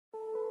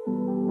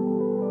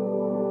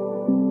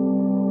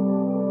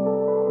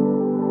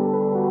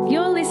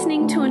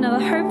to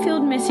another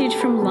hope-filled message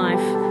from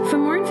Life. For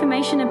more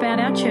information about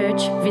our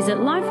church, visit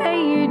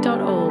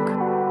lifeau.org.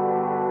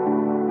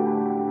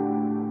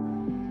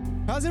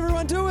 How's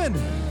everyone doing?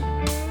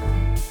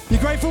 You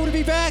grateful to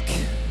be back?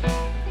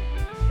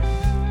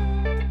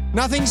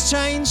 Nothing's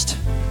changed.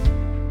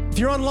 If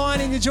you're online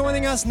and you're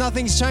joining us,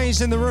 nothing's changed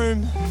in the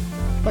room.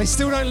 They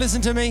still don't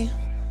listen to me.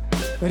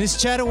 They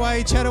just chat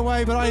away,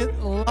 but I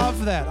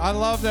love that. I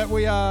love that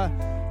we are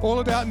all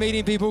about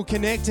meeting people,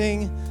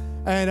 connecting,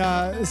 and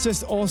it's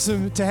just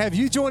awesome to have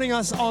you joining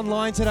us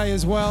online today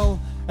as well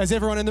as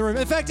everyone in the room.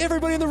 In fact,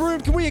 everybody in the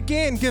room, can we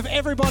again give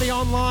everybody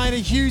online a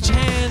huge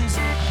hand?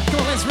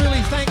 Come on, let's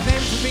really thank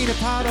them for being a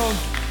part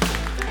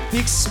of the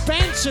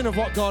expansion of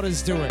what God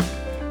is doing,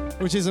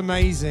 which is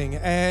amazing.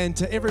 And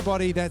to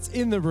everybody that's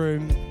in the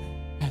room,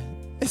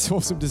 it's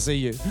awesome to see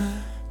you.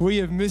 We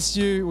have missed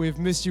you, we've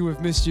missed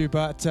you,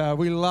 but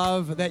we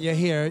love that you're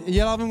here.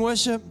 You loving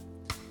worship?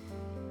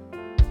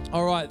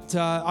 All right,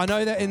 I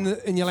know that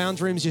in your lounge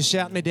rooms you're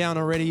shouting me down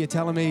already. You're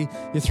telling me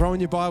you're throwing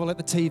your Bible at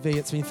the TV.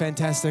 It's been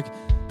fantastic.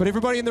 But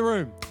everybody in the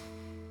room,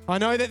 I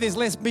know that there's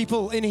less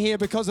people in here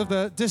because of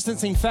the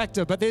distancing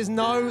factor, but there's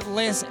no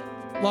less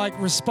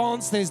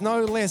response. There's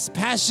no less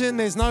passion.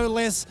 There's no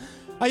less.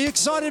 Are you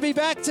excited to be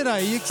back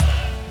today?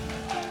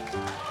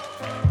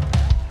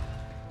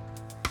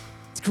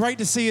 Great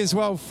to see as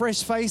well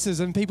fresh faces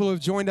and people who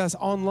have joined us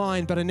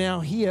online but are now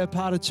here,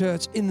 part of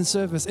church, in the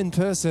service, in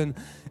person.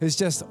 Is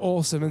just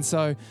awesome. And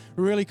so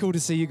really cool to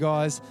see you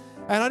guys.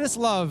 And I just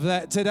love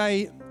that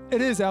today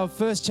it is our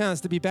first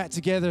chance to be back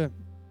together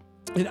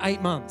in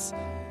 8 months.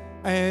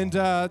 And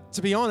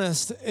to be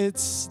honest,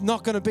 it's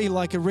not going to be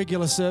like a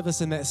regular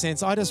service in that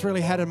sense. I just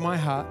really had in my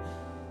heart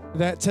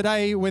that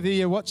today, whether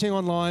you're watching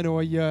online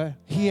or you're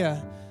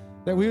here,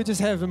 that we would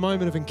just have a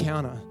moment of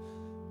encounter.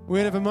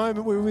 We'd have a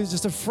moment where we were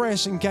just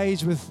afresh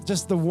engaged with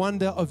just the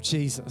wonder of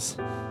Jesus.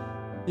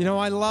 You know,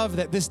 I love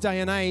that this day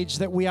and age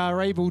that we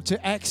are able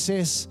to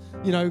access,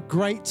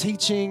 great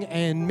teaching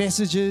and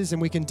messages,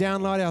 and we can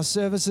download our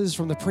services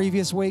from the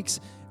previous weeks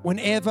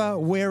whenever,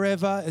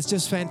 wherever. It's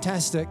just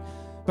fantastic.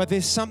 But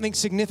there's something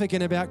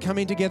significant about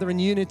coming together in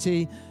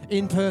unity,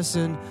 in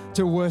person,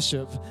 to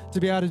worship, to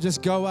be able to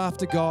just go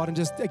after God and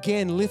just,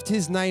 again, lift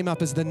His name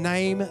up as the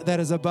name that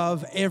is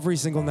above every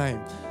single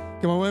name.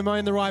 Come on, am I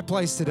in the right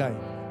place today?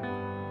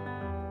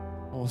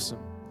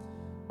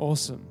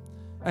 Awesome.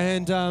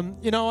 And,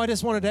 I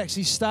just wanted to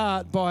actually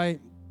start by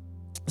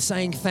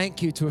saying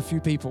thank you to a few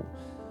people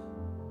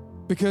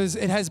because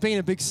it has been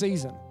a big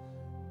season.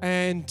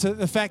 And to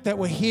the fact that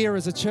we're here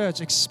as a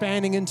church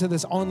expanding into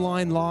this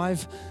online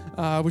live,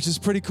 which is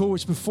pretty cool,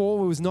 which before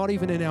was not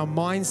even in our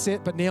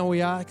mindset, but now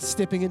we are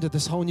stepping into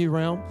this whole new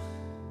realm.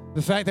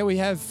 The fact that we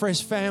have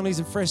fresh families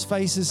and fresh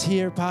faces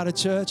here, part of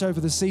church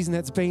over the season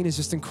that's been is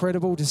just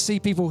incredible. To see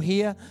people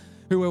here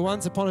who were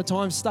once upon a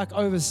time stuck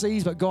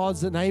overseas, but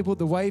God's enabled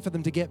the way for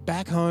them to get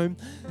back home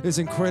is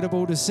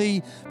incredible. To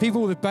see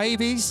people with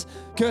babies,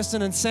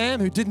 Kirsten and Sam,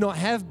 who did not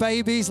have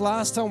babies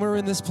last time we were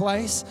in this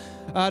place.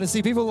 To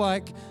see people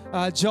like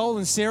Joel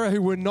and Sarah,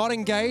 who were not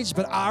engaged,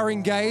 but are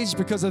engaged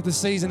because of the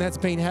season that's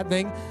been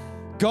happening.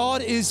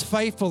 God is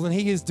faithful and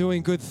He is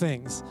doing good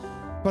things.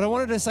 But I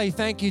wanted to say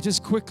thank you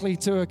just quickly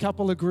to a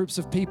couple of groups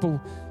of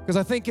people, because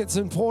I think it's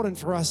important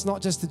for us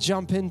not just to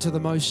jump into the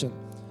motion.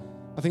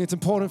 I think it's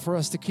important for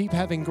us to keep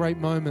having great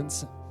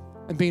moments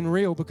and being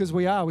real, because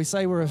we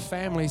say we're a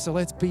family, so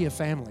let's be a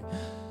family.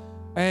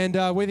 And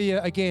whether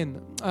you're,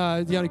 again,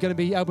 going to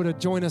be able to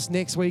join us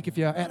next week if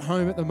you're at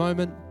home at the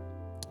moment,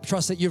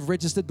 trust that you've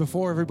registered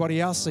before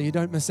everybody else so you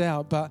don't miss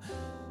out. But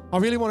I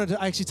really wanted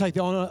to actually take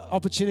the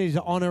opportunity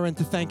to honor and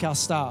to thank our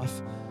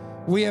staff.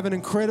 We have an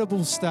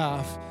incredible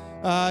staff.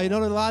 Not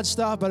a large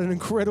staff, but an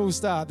incredible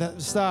staff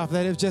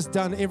that have just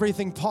done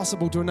everything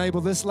possible to enable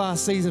this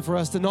last season for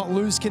us to not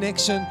lose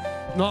connection,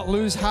 not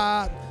lose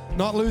heart,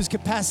 not lose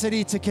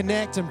capacity to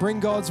connect and bring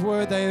God's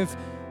word. They have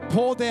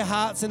poured their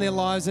hearts and their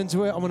lives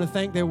into it. I want to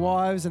thank their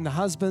wives and the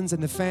husbands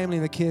and the family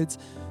and the kids.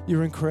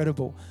 You're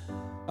incredible.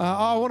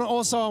 I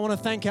want to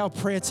thank our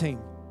prayer team.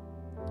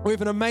 We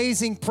have an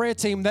amazing prayer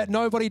team that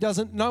no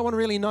one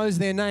really knows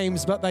their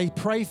names, but they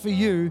pray for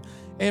you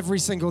every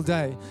single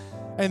day.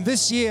 And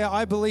this year,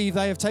 I believe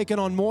they have taken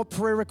on more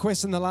prayer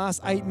requests in the last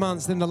 8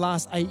 months than the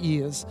last 8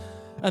 years.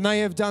 And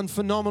they have done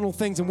phenomenal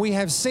things. And we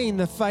have seen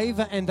the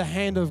favor and the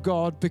hand of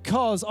God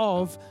because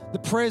of the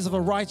prayers of a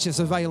righteous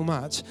avail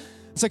much.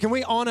 So can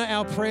we honor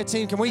our prayer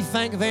team? Can we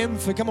thank them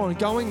for,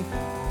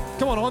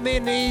 on their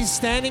knees,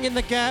 standing in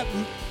the gap,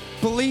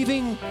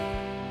 believing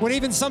when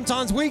even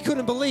sometimes we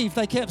couldn't believe,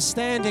 they kept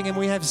standing, and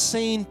we have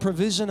seen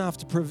provision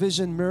after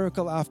provision,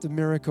 miracle after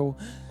miracle.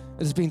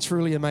 It has been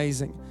truly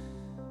amazing.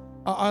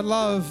 I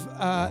love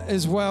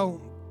as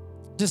well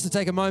just to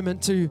take a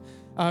moment to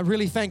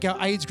really thank our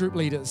age group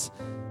leaders.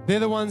 They're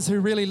the ones who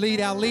really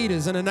lead our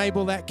leaders and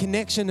enable that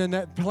connection and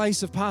that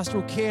place of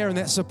pastoral care and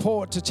that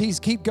support to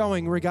keep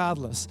going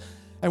regardless.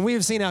 And we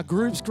have seen our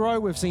groups grow.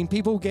 We've seen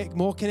people get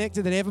more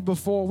connected than ever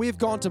before. We've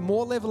gone to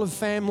more level of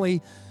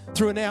family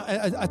through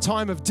a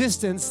time of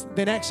distance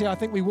than actually I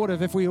think we would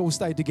have if we all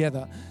stayed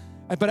together.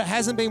 But it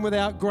hasn't been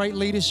without great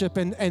leadership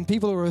and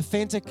people who are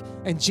authentic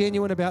and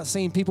genuine about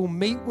seeing people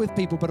meet with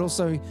people, but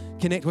also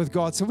connect with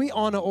God. So we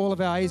honor all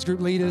of our age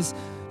group leaders.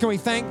 Can we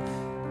thank,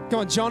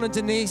 John and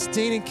Denise,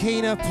 Dean and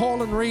Keena,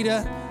 Paul and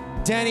Rita,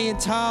 Danny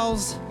and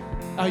Charles,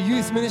 our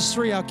youth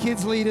ministry, our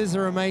kids leaders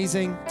are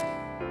amazing.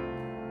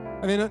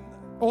 And then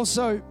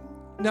also,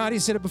 Nadia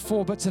said it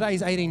before, but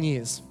today's 18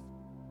 years.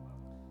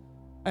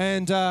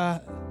 And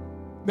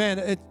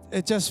man,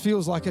 it just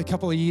feels like a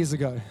couple of years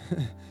ago.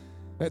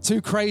 That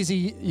two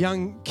crazy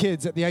young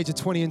kids at the age of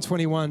 20 and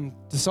 21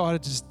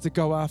 decided just to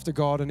go after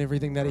God and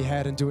everything that he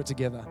had and do it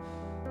together.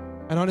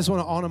 And I just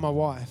want to honor my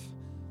wife,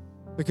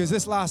 because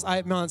this last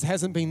 8 months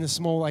hasn't been the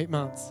small 8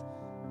 months.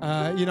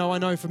 I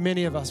know for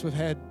many of us, we've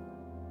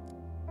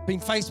been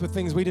faced with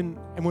things we didn't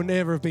and would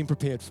never have been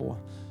prepared for.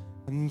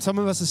 And some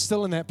of us are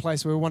still in that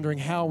place where we're wondering,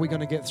 how are we going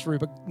to get through?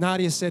 But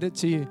Nadia said it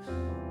to you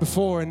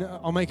before, and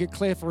I'll make it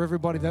clear for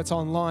everybody that's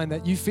online,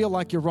 that you feel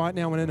like you're right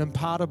now in an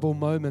impartable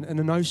moment, in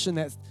an ocean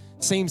that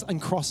seems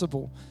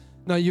uncrossable.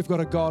 No, you've got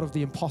a God of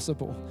the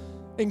impossible.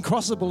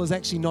 Incrossable is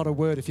actually not a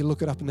word if you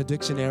look it up in the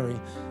dictionary.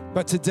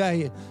 But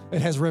today,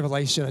 it has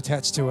revelation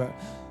attached to it.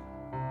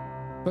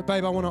 But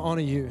babe, I want to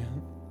honor you.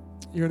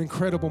 You're an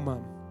incredible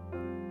mum.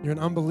 You're an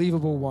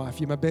unbelievable wife.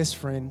 You're my best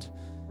friend.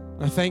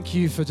 And I thank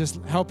you for just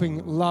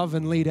helping love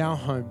and lead our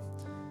home,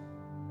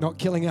 not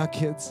killing our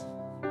kids.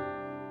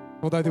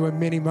 Although there were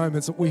many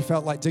moments that we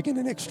felt like digging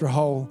an extra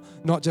hole,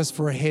 not just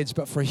for a hedge,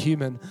 but for a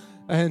human.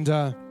 And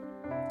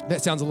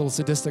that sounds a little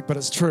sadistic, but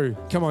it's true.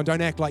 Come on,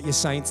 don't act like you're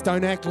saints.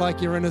 Don't act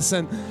like you're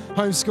innocent.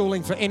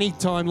 Homeschooling for any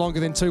time longer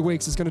than 2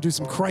 weeks is going to do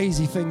some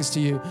crazy things to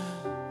you.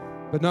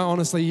 But no,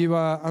 honestly, you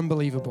are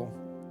unbelievable.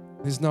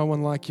 There's no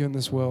one like you in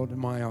this world in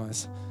my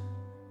eyes.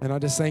 And I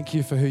just thank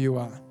you for who you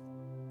are.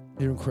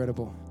 You're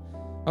incredible.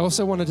 I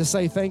also wanted to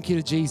say thank you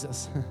to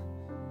Jesus.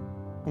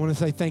 I want to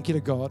say thank you to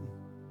God.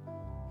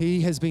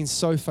 He has been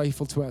so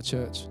faithful to our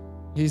church.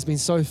 He's been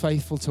so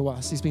faithful to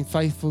us. He's been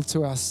faithful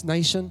to our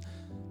nation.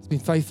 He's been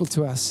faithful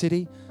to our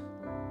city.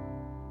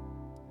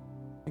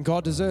 And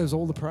God deserves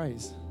all the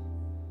praise.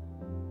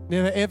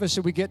 Never ever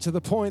should we get to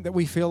the point that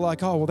we feel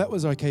like, oh, well, that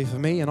was okay for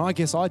me, and I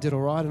guess I did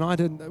all right, and I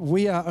didn't.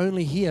 We are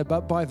only here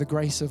but by the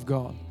grace of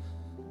God.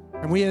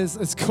 And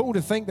it's cool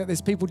to think that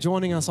there's people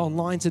joining us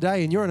online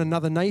today, and you're in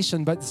another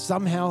nation, but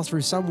somehow,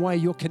 through some way,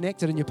 you're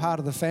connected and you're part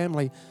of the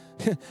family.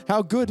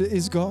 How good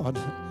is God?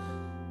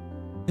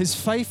 His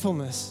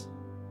faithfulness.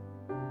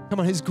 Come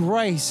on, His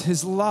grace,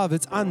 His love,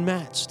 it's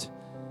unmatched.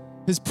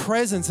 His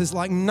presence is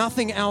like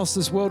nothing else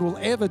this world will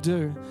ever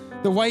do.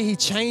 The way He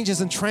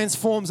changes and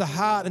transforms a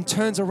heart and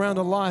turns around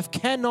a life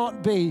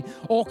cannot be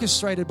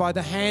orchestrated by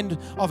the hand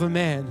of a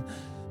man.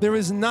 There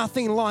is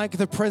nothing like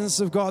the presence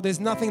of God. There's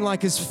nothing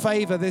like His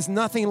favor. There's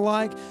nothing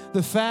like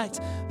the fact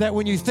that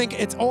when you think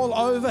it's all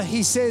over,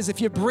 He says, if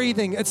you're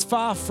breathing, it's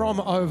far from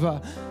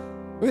over.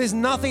 There's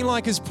nothing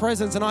like His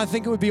presence, and I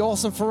think it would be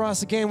awesome for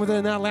us, again, whether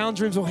in our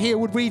lounge rooms or here,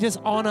 would we just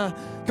honor,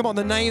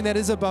 the name that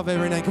is above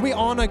every name? Can we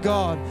honor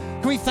God?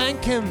 Can we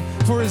thank Him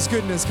for His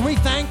goodness? Can we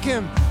thank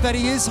Him that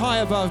He is high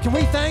above? Can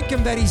we thank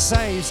Him that He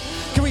saves?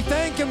 Can we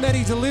thank Him that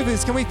He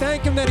delivers? Can we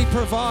thank Him that He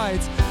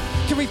provides?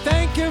 Can we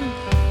thank Him,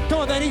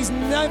 God, that He's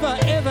never,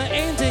 ever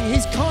ending?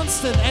 He's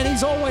constant and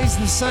He's always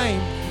the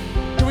same.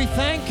 Can we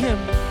thank Him?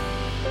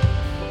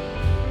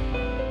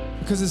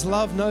 Because His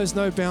love knows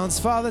no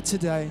bounds. Father,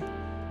 today,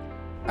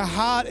 our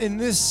heart in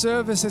this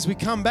service as we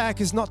come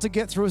back is not to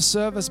get through a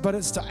service, but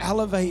it's to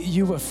elevate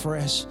You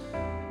afresh.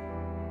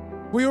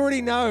 We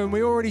already know and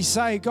we already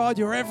say, God,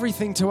 You're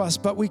everything to us,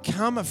 but we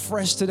come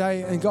afresh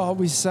today and God,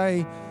 we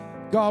say,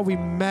 God, we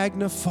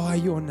magnify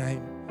Your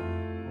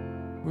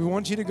name. We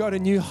want You to go to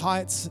new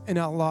heights in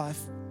our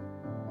life.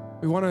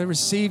 We want to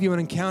receive You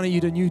and encounter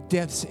You to new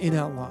depths in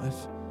our life.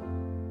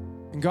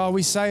 And God,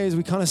 we say as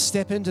we kind of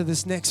step into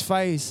this next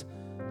phase,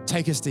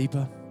 take us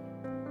deeper,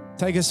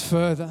 take us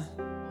further,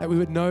 that we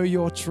would know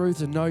Your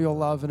truth and know Your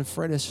love in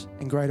fresh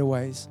and greater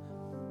ways.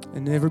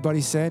 And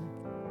everybody said,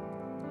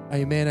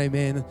 amen,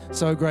 amen.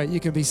 So great. You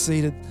can be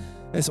seated.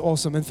 That's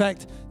awesome. In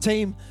fact,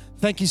 team,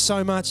 thank you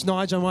so much.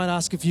 Nigel, I might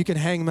ask if you can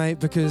hang, mate,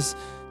 because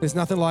there's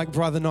nothing like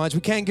Brother Nigel.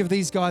 We can give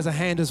these guys a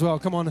hand as well.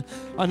 Come on.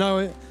 I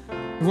know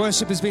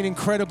worship has been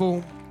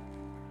incredible.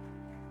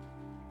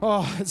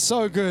 Oh, it's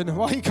so good.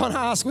 Well, you kind of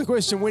ask the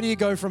question, where do you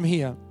go from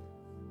here?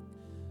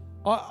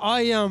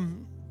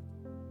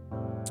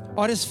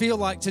 I just feel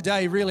like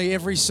today, really,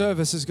 every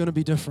service is going to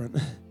be different.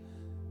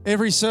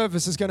 Every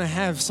service is going to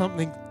have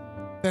something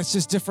that's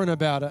just different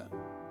about it.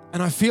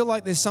 And I feel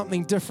like there's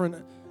something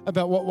different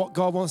about what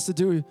God wants to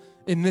do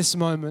in this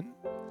moment.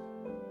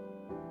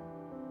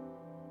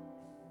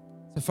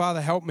 So, Father,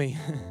 help me.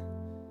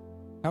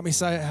 Help me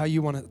say it how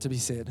You want it to be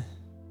said.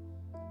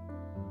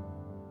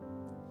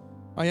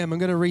 I'm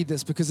going to read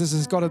this because this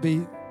has got to be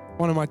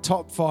one of my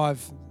top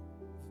 5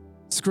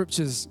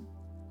 scriptures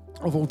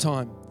of all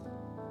time.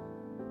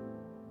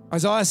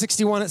 Isaiah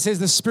 61, it says,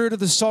 the Spirit of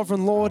the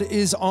Sovereign Lord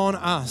is on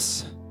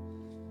us.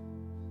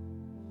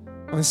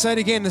 I'm going to say it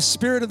again, the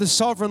Spirit of the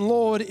Sovereign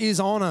Lord is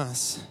on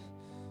us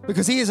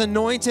because He has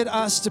anointed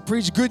us to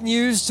preach good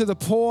news to the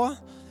poor.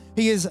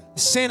 He has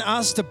sent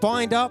us to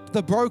bind up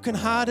the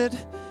brokenhearted.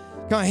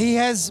 God, He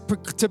has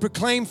to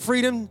proclaim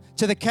freedom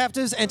to the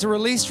captives and to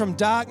release from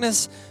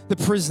darkness the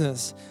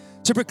prisoners.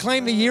 To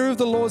proclaim the year of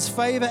the Lord's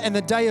favor and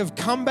the day of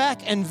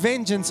comeback and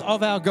vengeance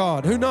of our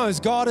God. Who knows?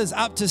 God is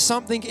up to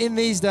something in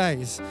these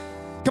days.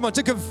 Come on,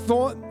 to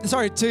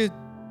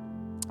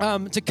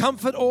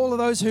comfort all of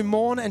those who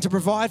mourn and to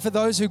provide for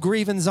those who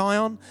grieve in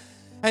Zion,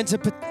 and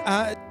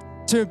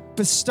to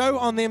bestow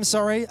on them,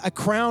 a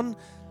crown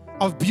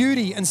of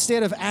beauty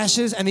instead of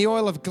ashes, and the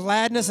oil of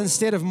gladness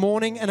instead of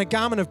mourning, and a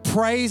garment of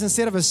praise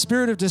instead of a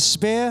spirit of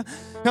despair.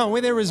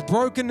 Where there is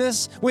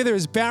brokenness, where there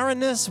is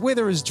barrenness, where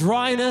there is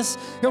dryness,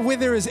 where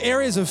there is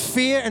areas of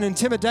fear and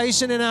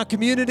intimidation in our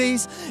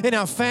communities, in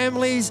our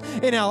families,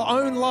 in our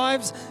own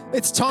lives,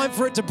 it's time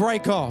for it to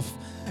break off.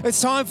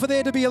 It's time for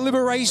there to be a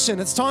liberation.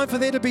 It's time for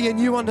there to be a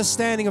new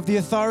understanding of the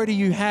authority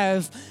you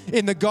have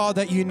in the God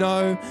that you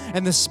know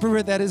and the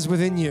Spirit that is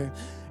within you.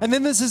 And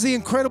then this is the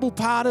incredible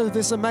part of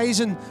this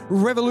amazing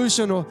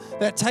revolution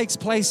that takes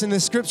place in the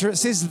scripture. It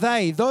says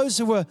those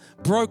who were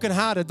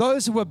brokenhearted,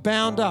 those who were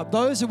bound up,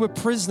 those who were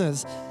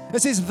prisoners,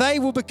 it says they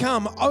will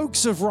become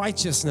oaks of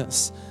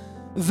righteousness.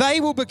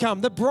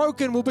 The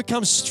broken will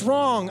become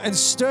strong and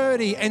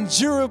sturdy and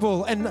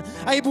durable and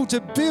able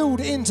to build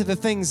into the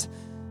things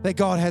that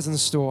God has in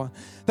store.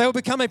 They will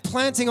become a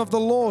planting of the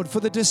Lord for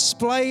the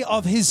display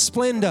of His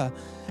splendor.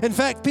 In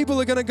fact, people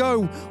are going to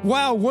go,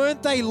 wow,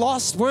 weren't they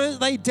lost? Weren't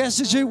they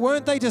destitute?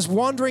 Weren't they just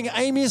wandering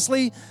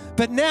aimlessly?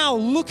 But now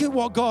look at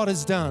what God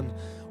has done.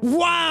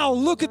 Wow,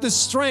 look at the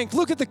strength.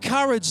 Look at the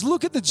courage.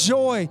 Look at the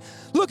joy.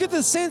 Look at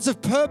the sense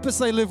of purpose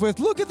they live with.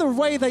 Look at the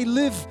way they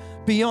live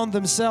beyond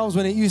themselves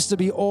when it used to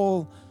be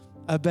all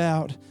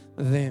about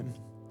them.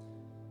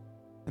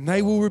 And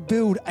they will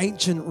rebuild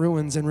ancient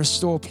ruins and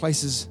restore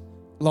places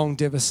long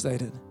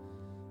devastated.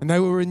 And they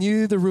will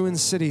renew the ruined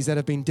cities that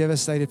have been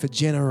devastated for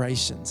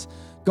generations.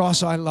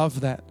 Gosh, I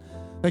love that.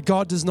 That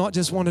God does not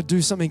just want to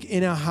do something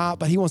in our heart,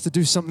 but He wants to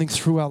do something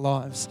through our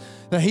lives.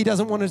 That He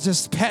doesn't want to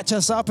just patch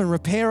us up and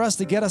repair us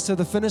to get us to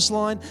the finish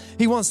line.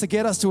 He wants to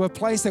get us to a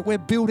place that we're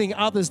building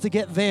others to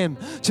get them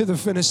to the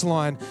finish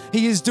line.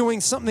 He is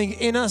doing something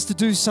in us to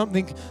do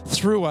something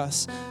through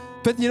us.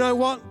 But you know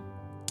what?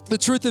 The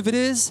truth of it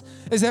is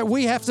that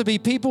we have to be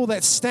people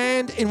that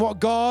stand in what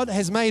God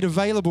has made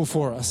available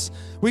for us.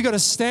 We got to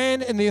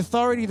stand in the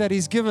authority that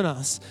He's given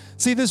us.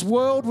 See, this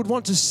world would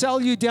want to sell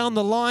you down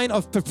the line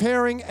of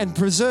preparing and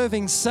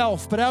preserving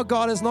self, but our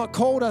God has not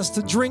called us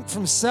to drink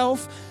from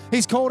self.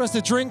 He's called us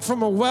to drink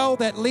from a well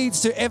that leads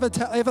to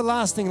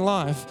everlasting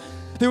life.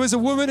 There was a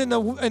woman in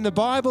the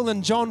Bible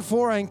in John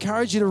 4, I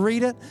encourage you to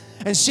read it,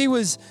 and she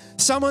was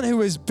someone who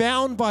was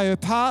bound by her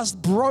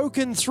past,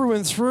 broken through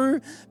and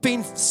through,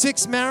 been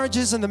 6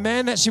 marriages, and the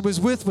man that she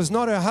was with was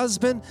not her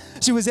husband.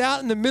 She was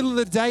out in the middle of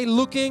the day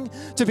looking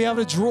to be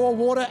able to draw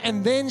water,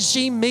 and then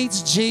she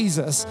meets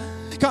Jesus.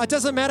 God, it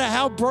doesn't matter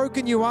how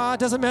broken you are, it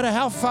doesn't matter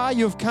how far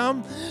you've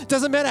come, it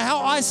doesn't matter how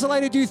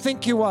isolated you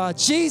think you are.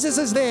 Jesus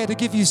is there to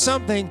give you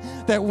something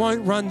that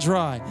won't run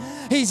dry.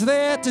 He's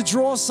there to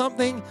draw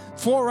something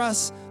for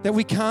us that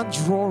we can't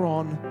draw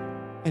on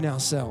in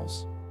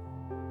ourselves.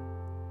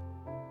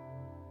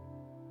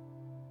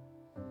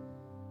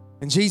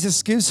 And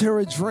Jesus gives her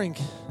a drink.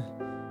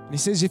 And He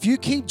says, if you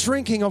keep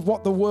drinking of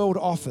what the world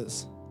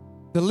offers,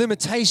 the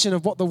limitation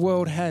of what the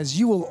world has,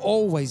 you will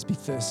always be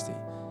thirsty.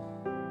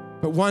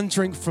 But one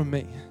drink from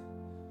me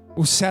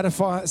will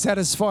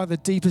satisfy the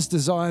deepest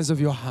desires of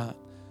your heart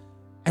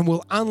and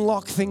will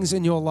unlock things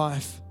in your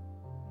life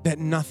that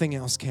nothing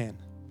else can.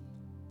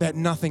 That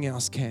nothing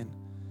else can.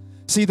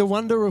 See, the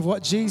wonder of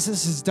what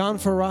Jesus has done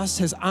for us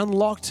has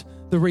unlocked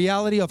the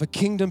reality of a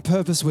kingdom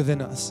purpose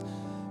within us.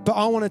 But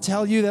I want to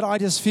tell you that I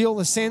just feel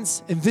the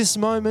sense in this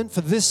moment,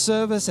 for this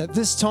service, at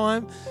this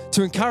time,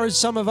 to encourage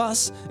some of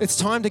us, it's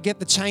time to get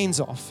the chains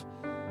off.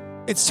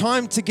 It's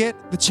time to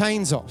get the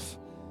chains off.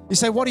 You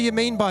say, what do you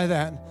mean by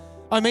that?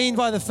 I mean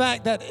by the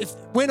fact that if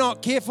we're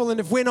not careful and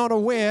if we're not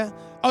aware,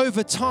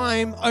 over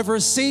time, over a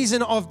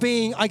season of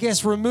being,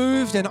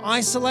 removed and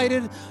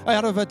isolated,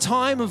 out of a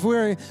time of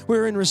where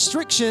we're in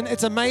restriction,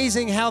 it's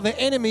amazing how the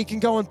enemy can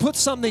go and put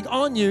something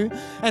on you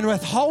and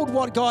withhold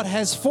what God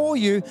has for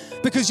you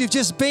because you've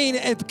just been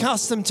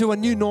accustomed to a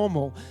new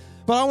normal.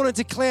 But I want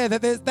to declare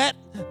that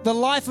the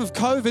life of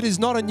COVID is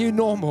not a new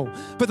normal,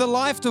 but the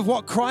life of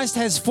what Christ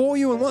has for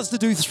you and wants to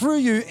do through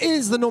you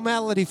is the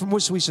normality from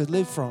which we should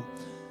live from.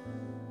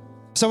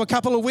 So a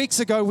couple of weeks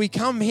ago, we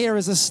come here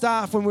as a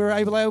staff when we were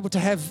able to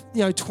have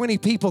 20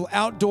 people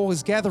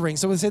outdoors gathering.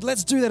 So we said,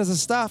 let's do that as a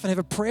staff and have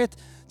a prayer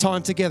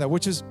time together,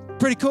 which is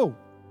pretty cool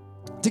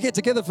to get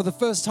together for the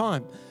first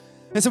time.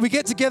 And so we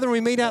get together and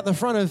we meet out the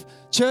front of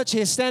church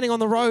here, standing on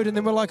the road, and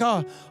then we're like,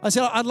 I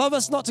said, I'd love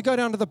us not to go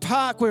down to the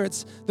park where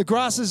the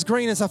grass is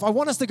green and stuff. I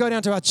want us to go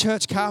down to our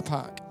church car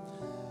park.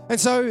 And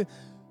so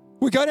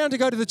we go down to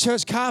the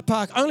church car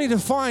park only to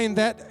find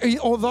that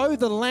although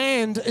the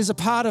land is a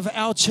part of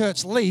our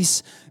church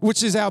lease,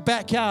 which is our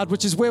backyard,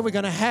 which is where we're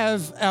going to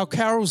have our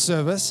carol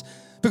service,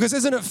 because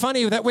isn't it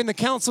funny that when the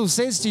council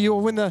says to you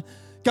or when the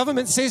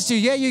Government says to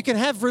you, yeah, you can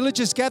have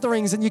religious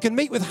gatherings and you can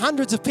meet with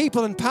hundreds of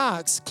people in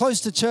parks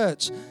close to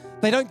church.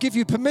 They don't give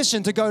you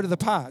permission to go to the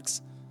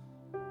parks.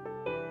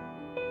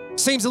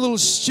 Seems a little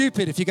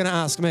stupid if you're going to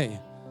ask me.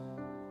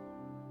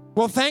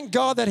 Well, thank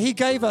God that he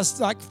gave us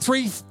like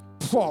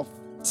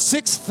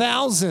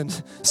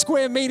 6,000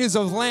 square meters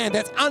of land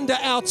that's under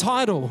our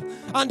title,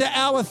 under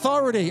our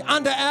authority,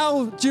 under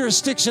our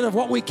jurisdiction of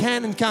what we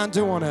can and can't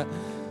do on it.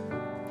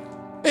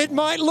 It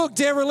might look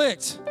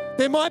derelict.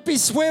 There might be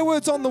swear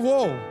words on the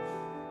wall,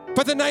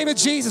 but the name of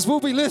Jesus will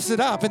be lifted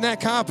up in that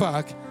car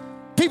park.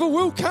 People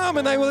will come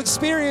and they will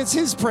experience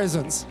his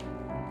presence.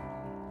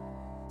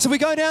 So we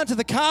go down to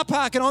the car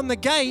park, and on the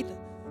gate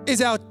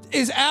is our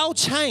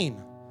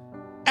chain.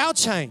 Our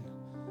chain.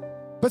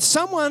 But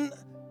someone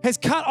has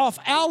cut off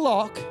our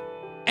lock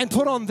and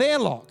put on their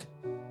lock.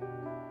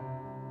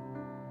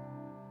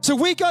 So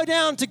we go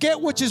down to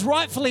get which is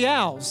rightfully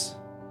ours.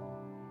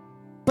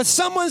 But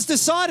someone's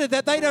decided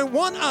that they don't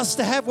want us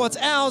to have what's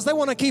ours. They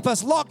want to keep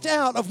us locked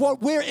out of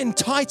what we're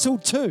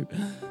entitled to.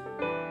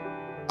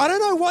 I don't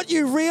know what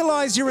you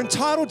realize you're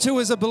entitled to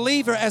as a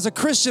believer, as a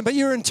Christian, but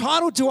you're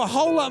entitled to a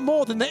whole lot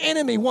more than the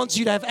enemy wants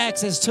you to have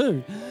access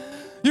to.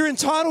 You're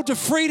entitled to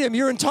freedom.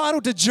 You're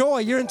entitled to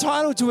joy. You're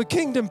entitled to a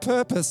kingdom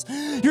purpose.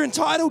 You're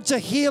entitled to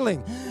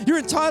healing. You're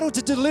entitled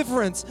to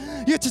deliverance.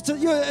 You're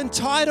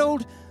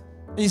entitled,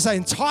 and you say,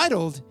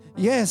 entitled?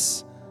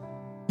 Yes.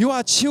 You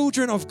are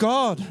children of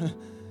God.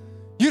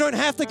 You don't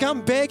have to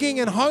come begging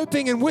and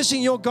hoping and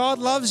wishing your God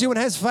loves you and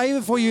has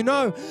favor for you.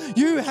 No,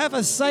 you have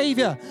a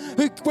Savior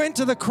who went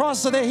to the cross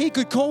so that he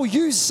could call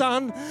you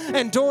son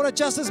and daughter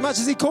just as much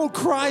as he called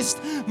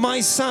Christ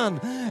my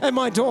son and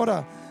my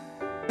daughter.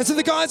 And so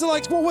the guys are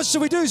like, well, what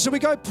should we do? Should we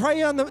go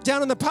pray down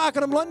in the park?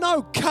 And I'm like,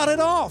 no, cut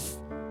it off.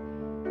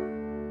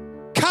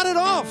 Cut it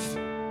off.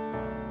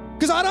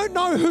 Because I don't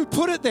know who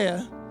put it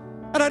there.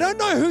 And I don't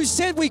know who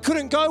said we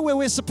couldn't go where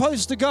we're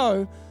supposed to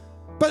go.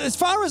 But as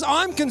far as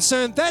I'm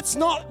concerned, that's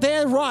not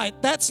their right.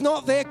 That's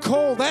not their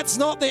call. That's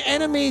not the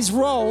enemy's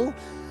role.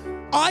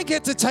 I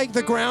get to take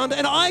the ground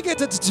and I get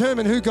to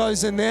determine who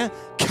goes in there.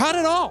 Cut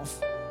it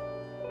off.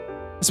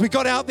 So we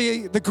got out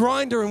the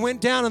grinder and went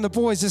down, and the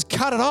boys just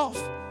cut it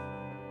off.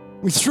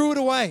 We threw it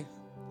away.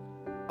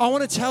 I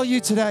want to tell you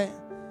today,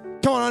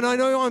 come on, I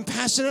know I'm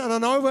passionate and I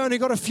know we've only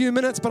got a few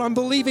minutes, but I'm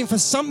believing for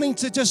something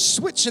to just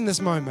switch in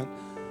this moment.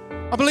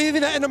 I believe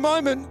that in a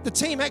moment, the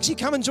team actually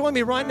come and join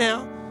me right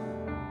now.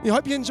 I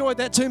hope you enjoyed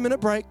that 2-minute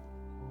break.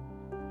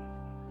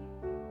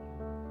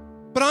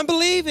 But I'm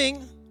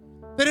believing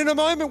that in a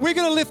moment we're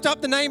going to lift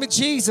up the name of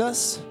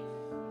Jesus.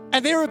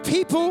 And there are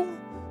people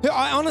who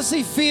I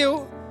honestly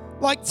feel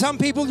like some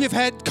people you've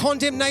had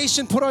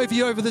condemnation put over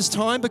you over this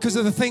time because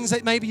of the things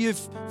that maybe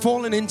you've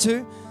fallen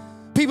into.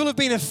 People have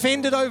been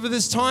offended over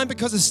this time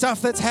because of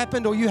stuff that's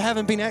happened or you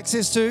haven't been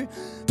access to.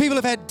 People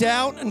have had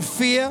doubt and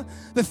fear,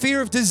 the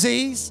fear of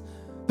disease.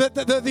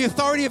 The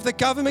authority of the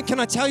government. Can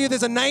I tell you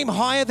there's a name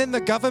higher than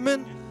the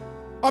government?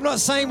 I'm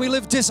not saying we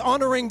live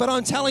dishonoring, but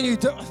I'm telling you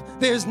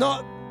there's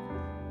not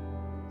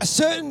a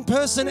certain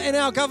person in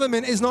our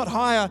government is not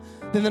higher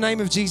than the name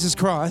of Jesus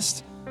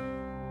Christ.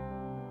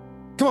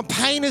 Come on,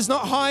 pain is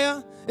not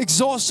higher.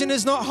 Exhaustion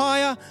is not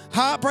higher.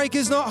 Heartbreak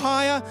is not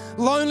higher.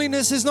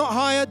 Loneliness is not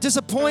higher.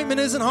 Disappointment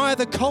isn't higher.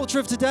 The culture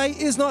of today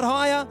is not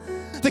higher.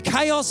 The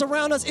chaos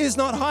around us is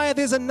not higher.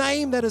 There's a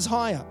name that is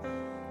higher.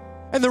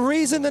 And the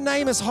reason the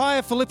name is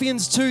higher,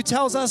 Philippians 2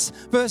 tells us,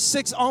 verse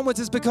 6 onwards,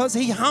 is because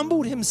he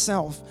humbled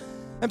himself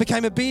and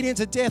became obedient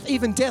to death,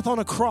 even death on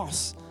a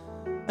cross.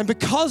 And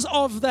because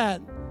of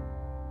that,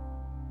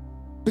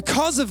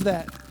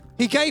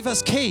 he gave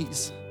us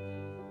keys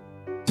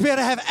to be able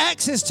to have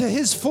access to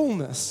his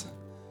fullness.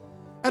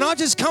 And I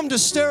just come to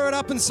stir it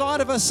up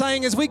inside of us,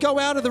 saying as we go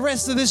out of the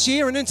rest of this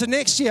year and into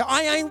next year,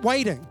 I ain't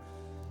waiting.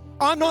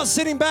 I'm not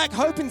sitting back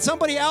hoping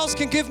somebody else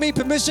can give me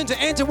permission to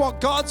enter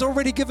what God's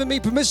already given me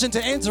permission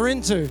to enter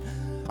into.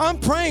 I'm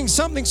praying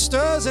something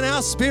stirs in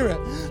our spirit,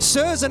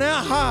 stirs in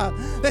our heart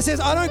that says,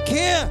 I don't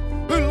care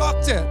who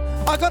locked it.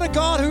 I got a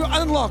God who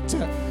unlocked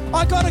it.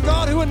 I got a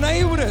God who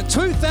enabled it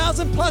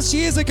 2,000 plus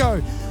years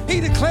ago.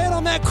 He declared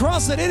on that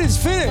cross that it is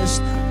finished,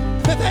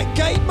 that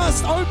gate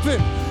must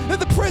open, that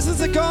the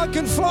presence of God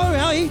can flow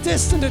how he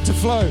destined it to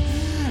flow,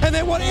 and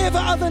that whatever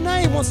other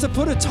name wants to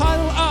put a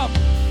title up,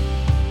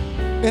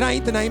 it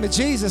ain't the name of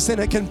Jesus, then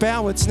it can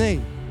bow its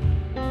knee.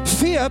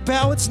 Fear,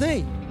 bow its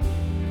knee.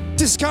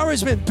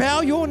 Discouragement,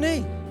 bow your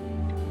knee.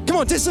 Come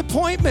on,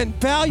 disappointment,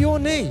 bow your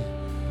knee.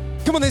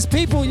 Come on, there's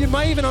people, I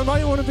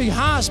might want to be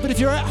harsh, but if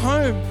you're at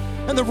home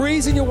and the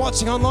reason you're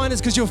watching online is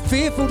because you're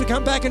fearful to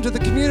come back into the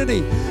community,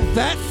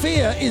 that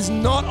fear is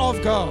not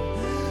of God.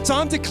 So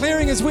I'm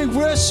declaring as we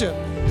worship,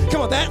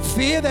 come on, that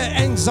fear, that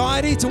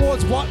anxiety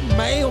towards what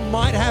may or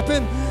might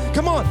happen,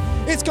 come on,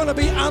 it's going to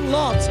be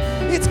unlocked.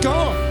 It's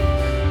gone.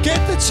 Get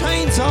the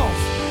chains off.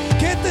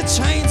 Get the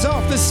chains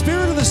off. The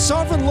Spirit of the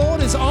Sovereign Lord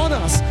is on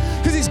us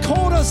because he's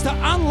called us to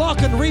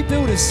unlock and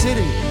rebuild his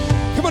city.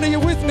 Come on, are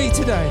you with me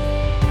today?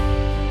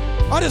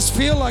 I just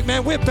feel like,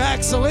 man, we're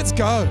back, so let's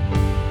go.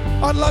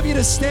 I'd love you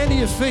to stand to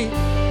your feet.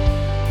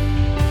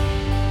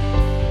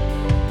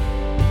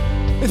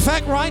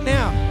 fact, right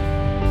now,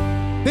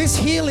 there's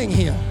healing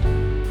here.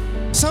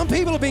 Some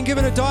people have been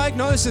given a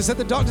diagnosis that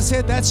the doctor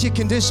said that's your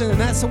condition and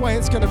that's the way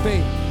it's going to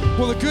be.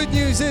 Well, the good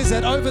news is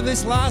that over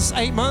this last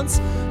 8 months,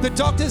 the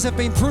doctors have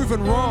been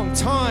proven wrong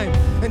time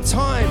and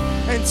time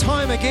and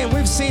time again.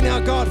 We've seen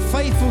our God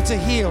faithful to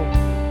heal,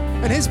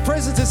 and His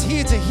presence is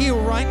here to heal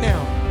right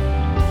now.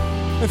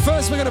 And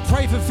first, we're going to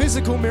pray for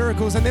physical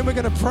miracles, and then we're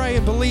going to pray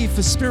and believe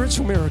for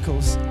spiritual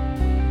miracles.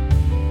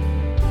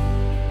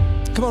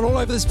 Come on, all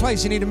over this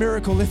place, you need a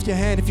miracle. Lift your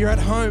hand. If you're at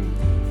home,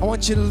 I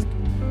want you to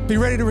be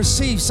ready to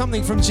receive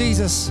something from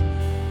Jesus.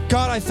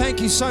 God, I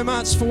thank you so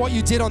much for what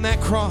you did on that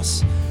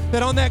cross.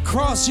 That on that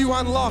cross you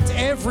unlocked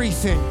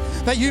everything.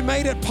 That you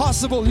made it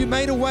possible. You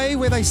made a way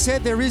where they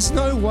said there is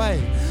no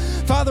way.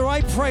 Father,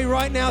 I pray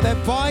right now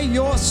that by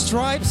your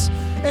stripes,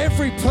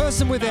 every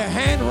person with their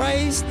hand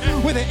raised,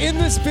 whether in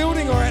this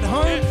building or at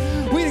home,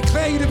 we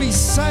declare you to be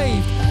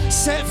saved,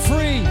 set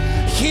free,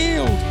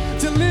 healed,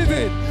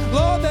 delivered.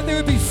 Lord, that there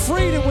would be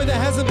freedom where there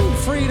hasn't been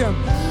freedom.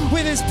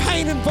 Where there's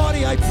pain in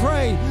body, I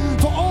pray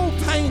for all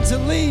pain to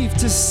leave,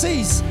 to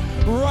cease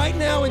right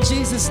now in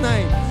Jesus'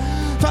 name.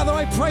 Father,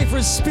 I pray for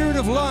a spirit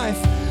of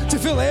life to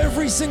fill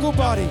every single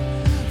body.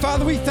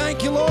 Father, we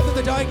thank you, Lord, that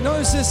the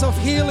diagnosis of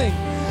healing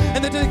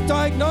and the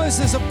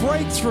diagnosis of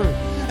breakthrough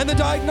and the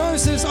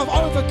diagnosis of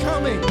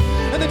overcoming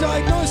and the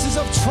diagnosis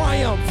of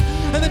triumph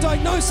and the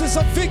diagnosis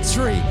of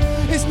victory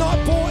is not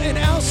bought in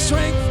our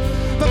strength,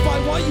 but by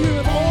what you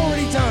have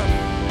already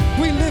done.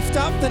 We lift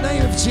up the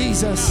name of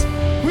Jesus.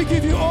 We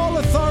give you all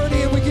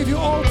authority and we give you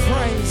all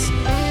praise.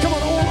 Come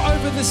on, all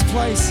over this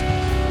place.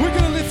 We're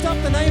going to lift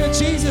up the name of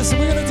Jesus and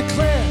we're going to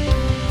declare.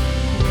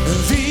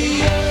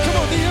 Come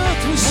on, the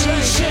earth will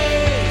shake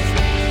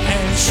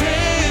and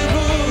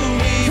tremble.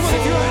 Come on,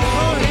 if you're at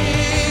home,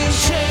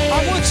 I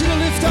want you to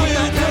lift up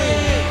that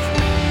name.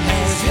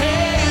 As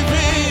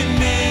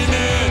heaven and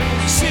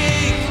earth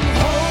sing,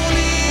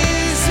 holy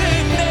is the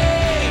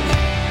name,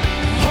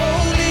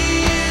 holy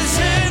is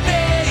the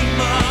name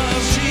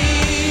of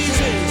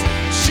Jesus,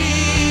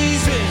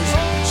 Jesus,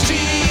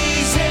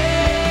 Jesus.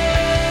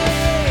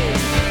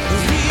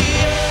 The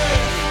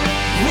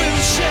earth will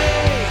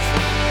shake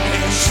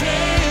and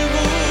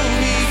tremble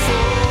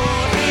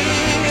before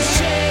His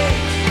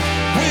shake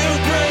will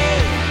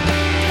break.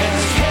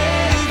 As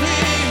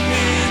heaven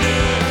and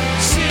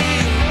earth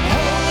sing,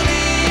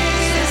 holy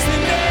is the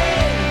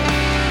name,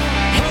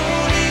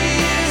 holy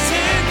is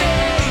the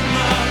name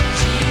of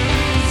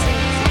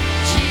Jesus,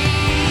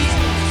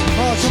 Jesus.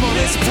 Oh, come on,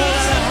 let's pour out our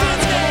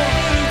hearts.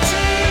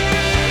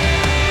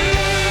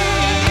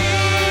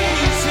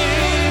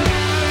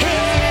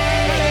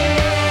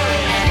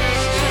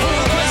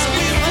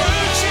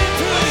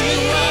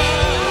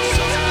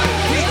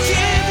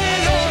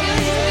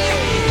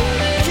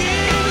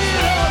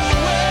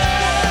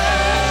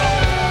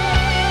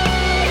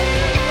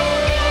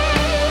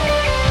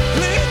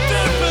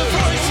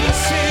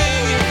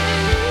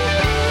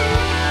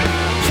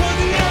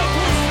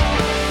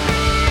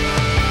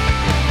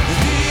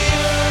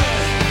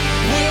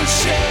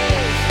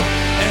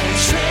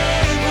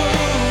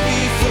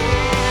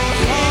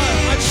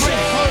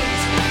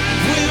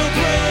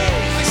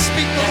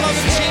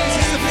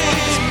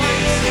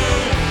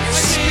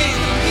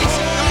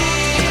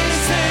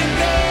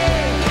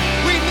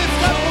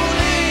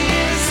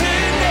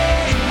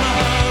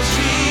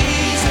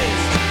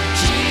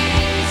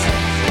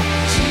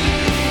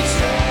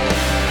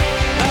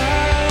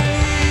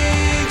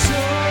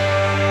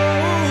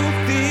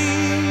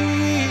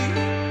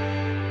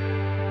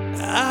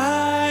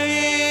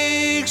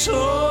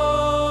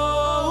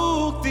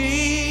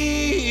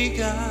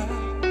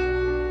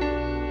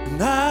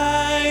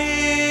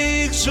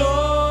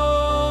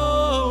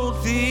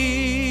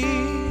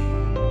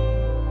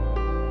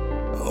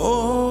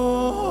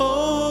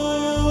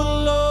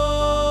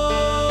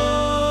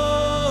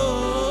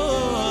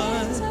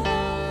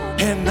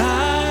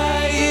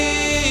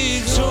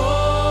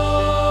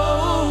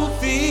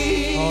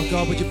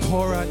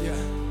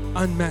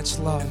 Unmatched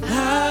love.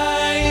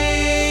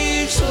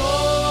 I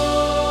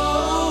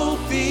exalt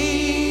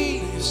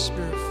thee. Your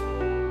spirit.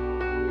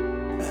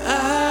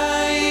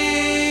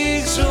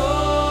 I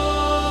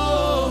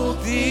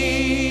exalt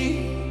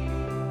thee.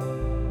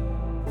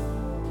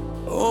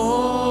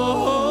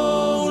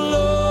 Oh Lord,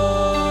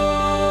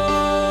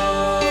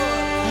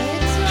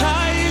 I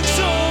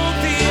exalt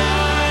thee.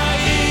 I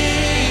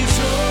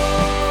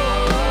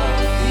exalt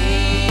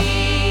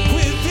thee.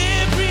 With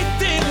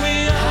everything we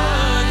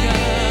are, God.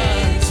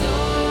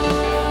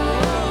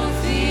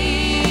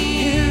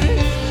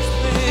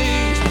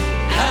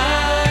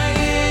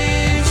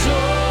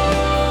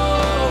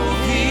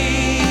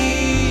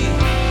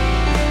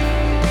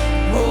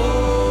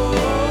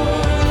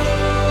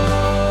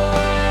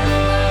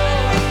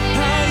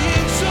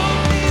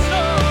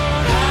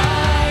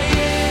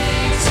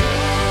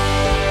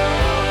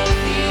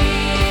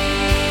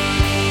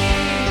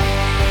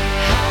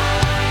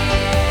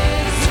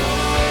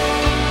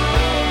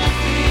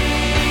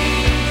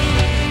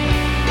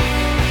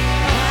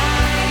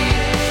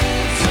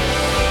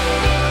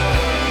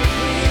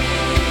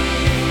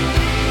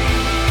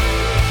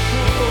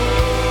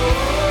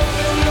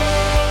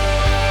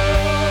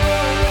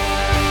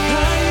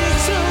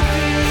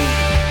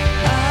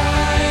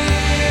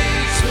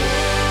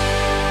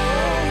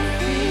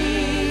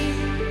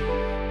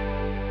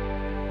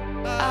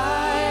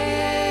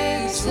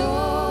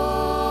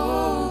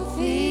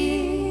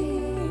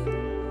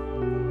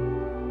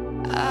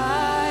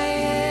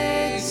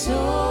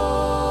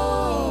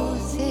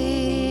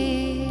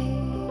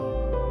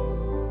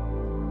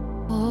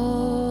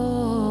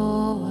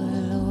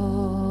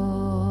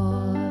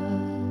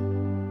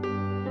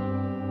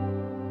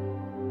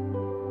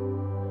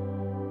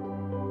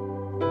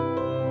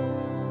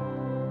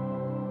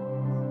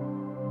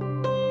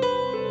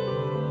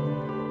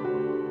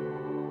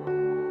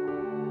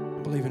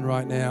 I'm believing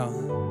right now,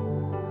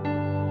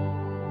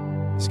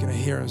 he's going to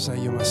hear him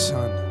say, you're my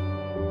son.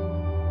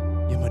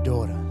 You're my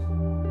daughter.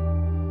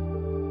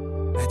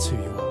 That's who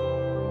you are.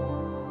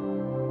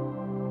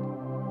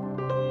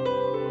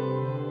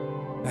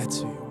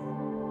 That's who you are.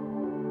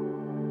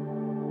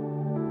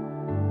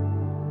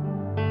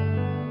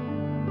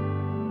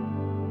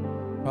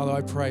 Father,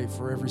 I pray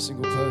for every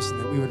single person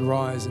that we would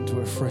rise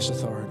into a fresh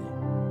authority,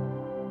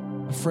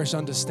 a fresh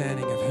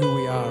understanding of who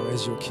we are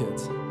as your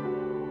kids,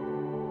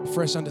 a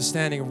fresh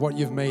understanding of what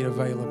you've made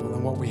available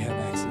and what we have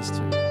access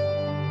to.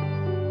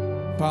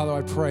 Father,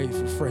 I pray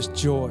for fresh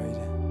joy.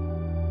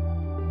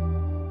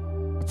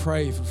 I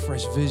pray for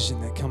fresh vision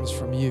that comes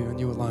from you and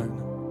you alone.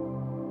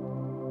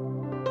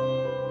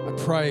 I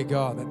pray,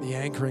 God, that the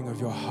anchoring of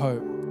your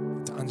hope,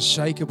 it's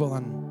unshakable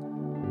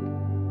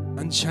and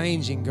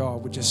unchanging,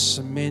 God, would just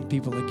cement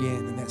people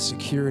again in that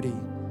security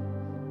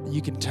that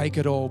you can take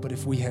it all, but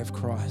if we have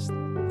Christ,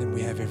 then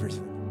we have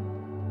everything.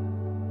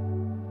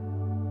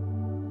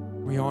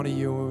 We honor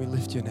you and we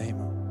lift your name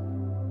up.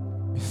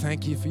 We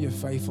thank you for your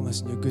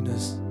faithfulness and your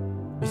goodness.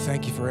 We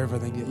thank you for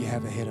everything that you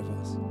have ahead of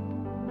us.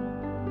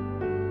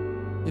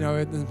 You know,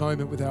 at the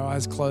moment with our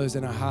eyes closed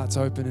and our hearts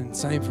open, and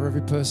same for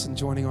every person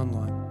joining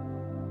online.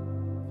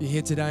 You're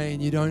here today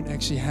and you don't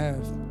actually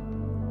have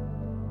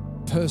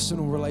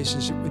personal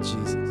relationship with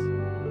Jesus.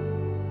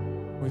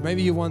 Well,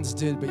 maybe you once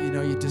did, but you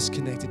know you're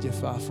disconnected, you're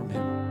far from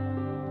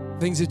him.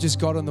 Things have just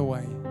got in the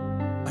way.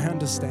 I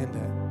understand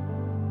that.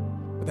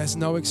 But that's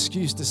no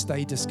excuse to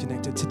stay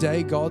disconnected.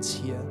 Today, God's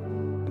here,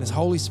 and his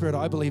Holy Spirit,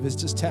 I believe, is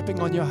just tapping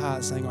on your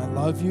heart saying, I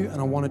love you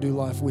and I want to do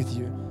life with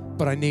you,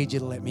 but I need you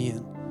to let me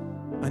in.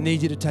 I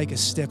need you to take a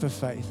step of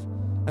faith.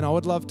 And I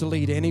would love to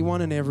lead anyone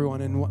and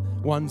everyone in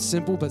one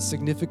simple but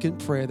significant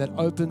prayer that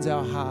opens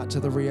our heart to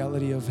the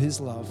reality of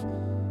his love.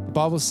 The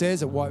Bible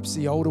says it wipes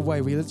the old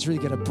away. We literally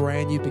get a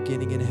brand new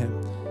beginning in him.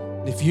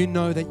 And if you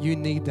know that you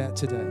need that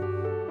today,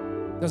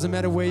 doesn't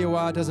matter where you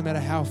are, doesn't matter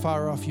how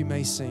far off you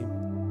may seem,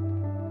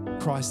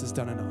 Christ has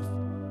done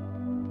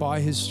enough. By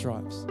his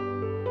stripes,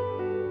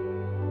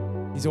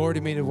 he's already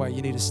made a way.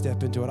 You need to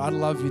step into it. I'd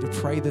love you to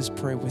pray this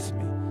prayer with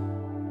me.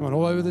 Come on,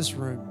 all over this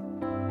room,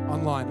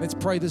 online. Let's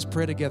pray this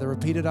prayer together.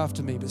 Repeat it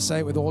after me, but say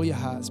it with all your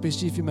heart,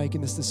 especially if you're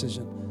making this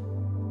decision.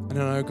 And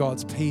I know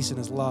God's peace and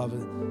his love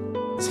and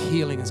his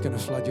healing is going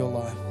to flood your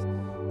life.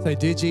 Say,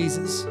 dear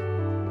Jesus,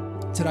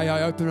 today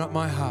I open up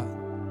my heart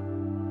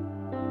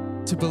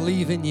to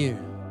believe in you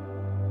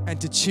and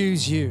to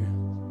choose you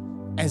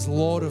as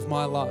Lord of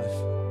my life.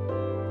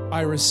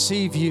 I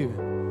receive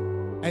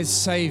you as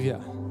Savior.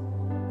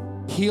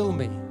 Heal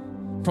me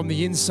from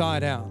the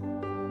inside out.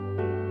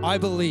 I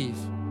believe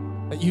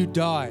that you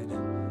died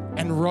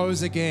and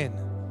rose again,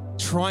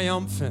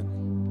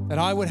 triumphant, that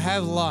I would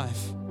have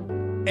life,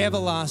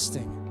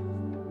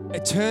 everlasting.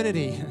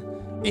 Eternity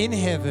in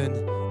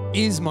heaven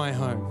is my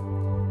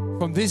home.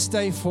 From this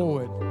day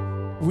forward,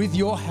 with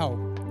your help,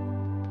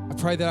 I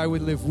pray that I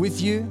would live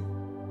with you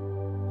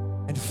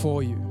and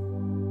for you.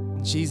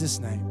 In Jesus'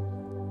 name,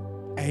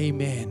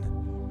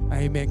 amen.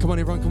 Amen. Come on,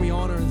 everyone, can we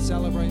honor and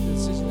celebrate the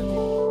decision that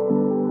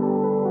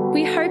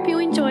We hope you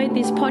enjoyed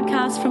this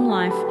podcast from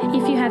Life.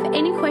 If you have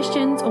any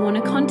questions or want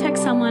to contact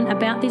someone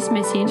about this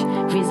message,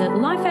 visit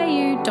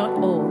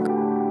lifeau.org.